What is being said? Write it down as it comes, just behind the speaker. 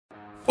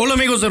Hola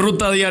amigos de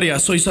Ruta Diaria,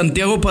 soy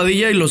Santiago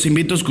Padilla y los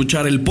invito a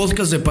escuchar el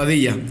podcast de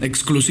Padilla,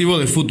 exclusivo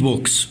de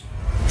Footbox.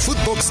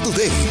 Footbox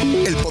Today,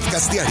 el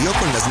podcast diario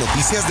con las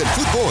noticias del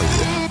fútbol.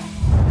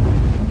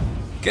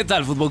 ¿Qué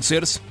tal,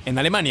 Footboxers? En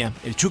Alemania,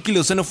 el Chucky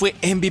fue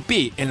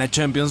MVP en la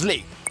Champions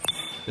League.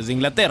 Desde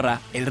Inglaterra,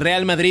 el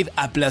Real Madrid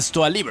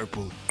aplastó a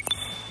Liverpool.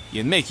 Y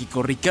en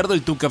México, Ricardo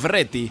el Tuca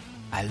Ferretti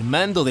al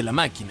mando de la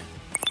máquina.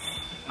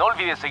 No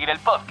olvides seguir el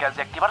podcast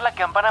y activar la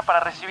campana para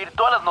recibir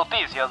todas las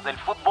noticias del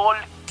fútbol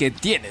que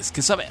tienes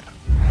que saber.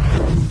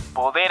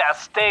 Poder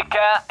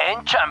Azteca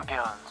en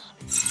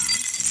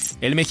Champions.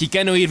 El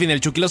mexicano Irving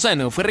el Chucky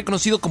Lozano fue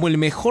reconocido como el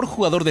mejor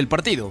jugador del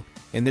partido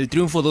en el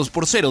triunfo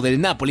 2-0 del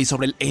Napoli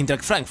sobre el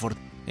Eintracht Frankfurt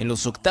en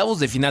los octavos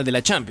de final de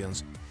la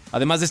Champions.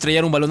 Además de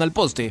estrellar un balón al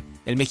poste,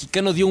 el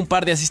mexicano dio un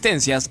par de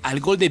asistencias al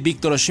gol de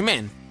Víctor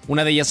Osimhen,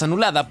 una de ellas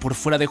anulada por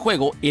fuera de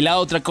juego y la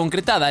otra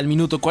concretada al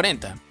minuto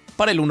 40,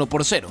 para el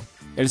 1-0.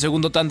 El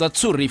segundo tanto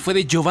azzurri fue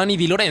de Giovanni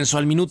Di Lorenzo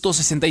al minuto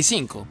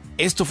 65.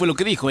 Esto fue lo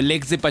que dijo el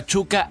ex de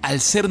Pachuca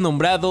al ser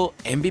nombrado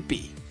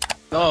MVP.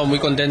 No, muy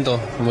contento,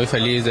 muy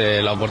feliz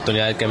de la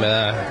oportunidad que me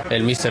da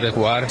el míster de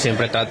jugar.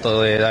 Siempre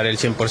trato de dar el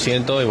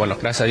 100% y bueno,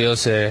 gracias a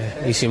Dios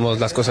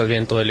hicimos las cosas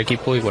bien todo el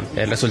equipo y bueno,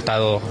 el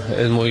resultado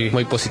es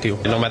muy positivo.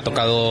 No me ha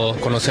tocado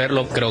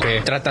conocerlo, creo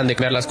que tratan de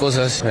crear las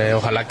cosas,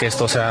 ojalá que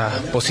esto sea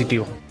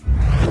positivo.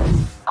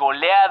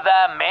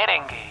 Goleada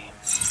merengue.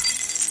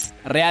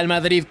 Real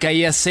Madrid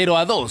caía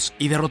 0-2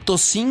 y derrotó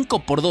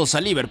 5-2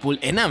 a Liverpool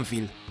en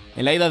Anfield,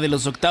 en la ida de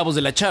los octavos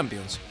de la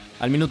Champions.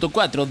 Al minuto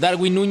 4,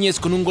 Darwin Núñez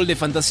con un gol de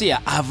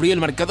fantasía abrió el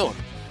marcador.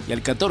 Y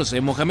al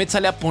 14, Mohamed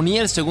Salah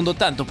ponía el segundo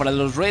tanto para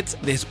los Reds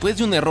después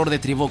de un error de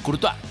Thibaut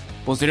Courtois.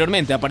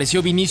 Posteriormente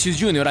apareció Vinicius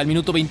Jr. al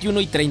minuto 21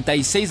 y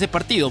 36 de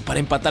partido para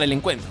empatar el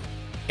encuentro.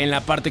 En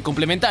la parte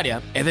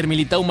complementaria, Eder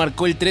Militão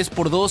marcó el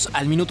 3-2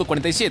 al minuto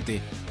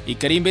 47 y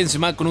Karim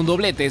Benzema con un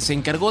doblete se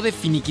encargó de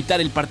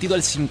finiquitar el partido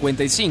al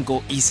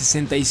 55 y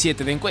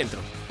 67 de encuentro.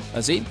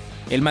 Así,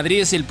 el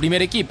Madrid es el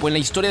primer equipo en la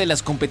historia de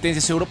las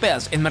competencias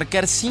europeas en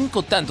marcar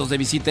 5 tantos de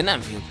visita en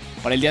Anfield.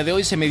 Para el día de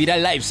hoy se medirá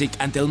Leipzig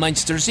ante el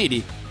Manchester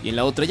City y en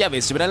la otra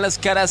llave se verán las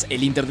caras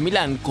el Inter de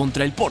Milán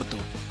contra el Porto.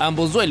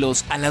 Ambos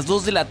duelos a las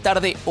 2 de la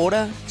tarde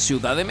hora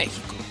Ciudad de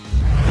México.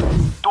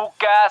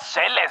 Tuca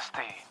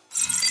Celeste.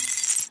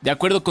 De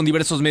acuerdo con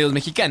diversos medios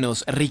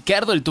mexicanos,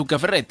 Ricardo el Tuca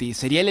Ferretti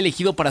sería el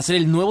elegido para ser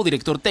el nuevo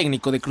director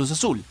técnico de Cruz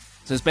Azul.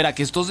 Se espera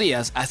que estos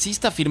días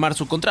asista a firmar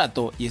su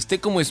contrato y esté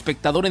como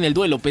espectador en el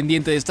duelo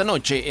pendiente de esta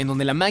noche en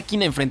donde la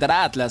máquina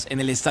enfrentará a Atlas en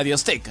el Estadio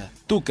Azteca.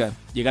 Tuca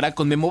llegará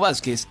con Memo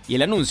Vázquez y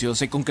el anuncio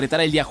se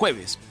concretará el día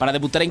jueves para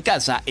debutar en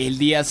casa el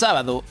día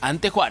sábado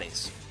ante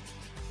Juárez.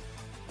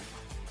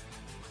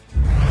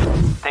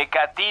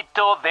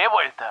 Tecatito de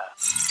vuelta.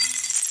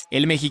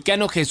 El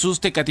mexicano Jesús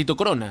Tecatito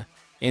Corona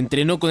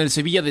entrenó con el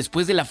Sevilla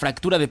después de la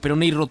fractura de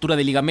peroné y rotura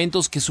de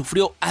ligamentos que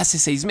sufrió hace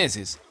 6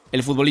 meses.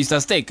 El futbolista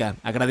azteca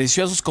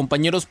agradeció a sus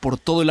compañeros por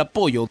todo el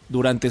apoyo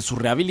durante su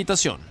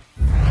rehabilitación.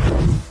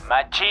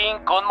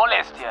 Machín con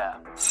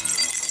molestia.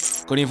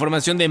 Con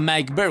información de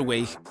Mike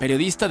Berway,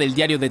 periodista del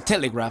diario The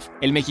Telegraph,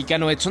 el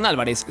mexicano Edson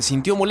Álvarez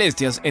sintió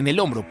molestias en el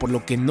hombro por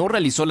lo que no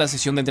realizó la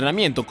sesión de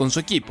entrenamiento con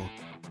su equipo.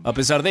 A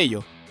pesar de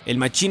ello, el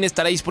Machín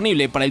estará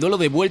disponible para el duelo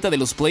de vuelta de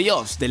los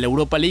playoffs de la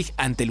Europa League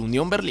ante el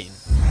Unión Berlín.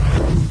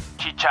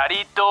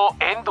 Chicharito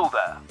en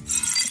duda.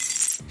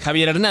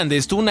 Javier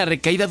Hernández tuvo una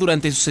recaída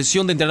durante su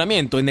sesión de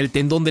entrenamiento en el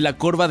tendón de la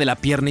corva de la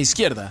pierna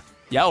izquierda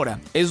y ahora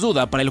es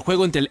duda para el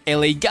juego entre el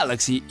LA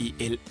Galaxy y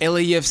el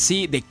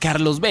LAFC de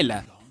Carlos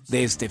Vela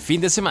de este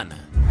fin de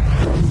semana.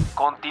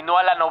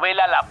 Continúa la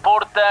novela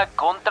Laporta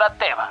contra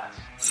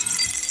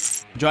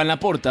Tebas. Joan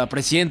Laporta,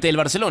 presidente del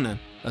Barcelona,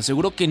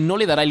 aseguró que no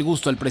le dará el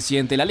gusto al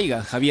presidente de la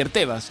liga, Javier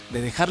Tebas,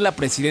 de dejar la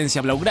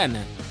presidencia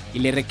blaugrana y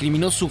le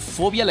recriminó su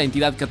fobia a la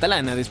entidad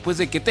catalana después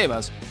de que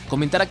Tebas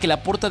comentara que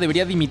Laporta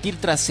debería dimitir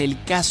tras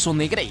el caso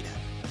Negreira.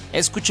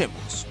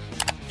 Escuchemos.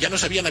 Ya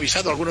nos habían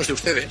avisado algunos de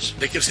ustedes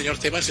de que el señor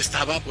Tebas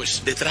estaba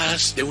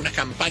detrás de una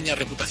campaña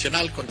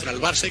reputacional contra el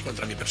Barça y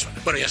contra mi persona.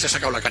 Bueno, ya se ha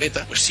sacado la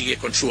careta, sigue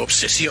con su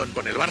obsesión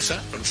con el Barça,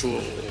 con su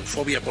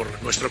fobia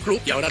por nuestro club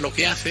y ahora lo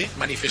que hace,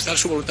 manifestar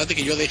su voluntad de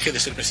que yo deje de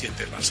ser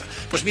presidente del Barça.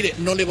 Pues mire,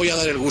 no le voy a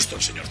dar el gusto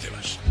al señor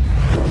Tebas.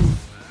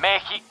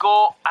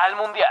 México al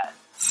Mundial.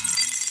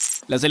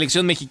 La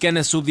selección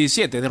mexicana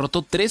sub-17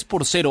 derrotó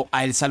 3-0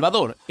 a El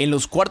Salvador en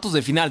los cuartos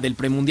de final del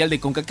premundial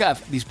de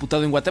CONCACAF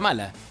disputado en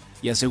Guatemala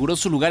y aseguró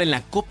su lugar en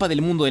la Copa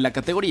del Mundo de la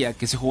categoría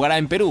que se jugará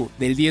en Perú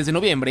del 10 de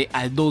noviembre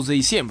al 2 de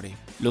diciembre.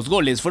 Los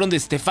goles fueron de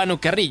Stefano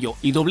Carrillo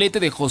y doblete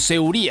de José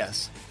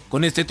Urías.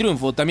 Con este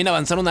triunfo también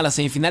avanzaron a las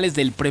semifinales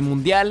del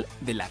premundial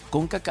de la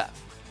CONCACAF.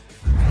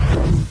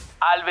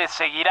 Alves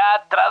seguirá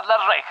tras las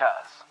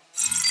rejas.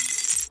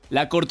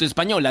 La Corte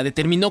Española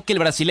determinó que el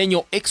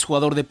brasileño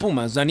exjugador de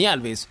Pumas, Dani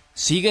Alves,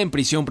 siga en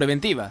prisión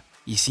preventiva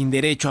y sin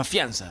derecho a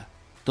fianza.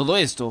 Todo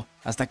esto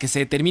hasta que se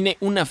determine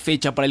una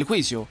fecha para el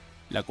juicio,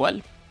 la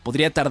cual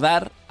podría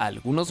tardar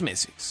algunos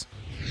meses.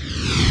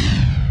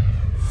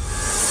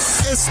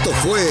 Esto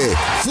fue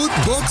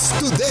Footbox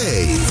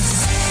Today.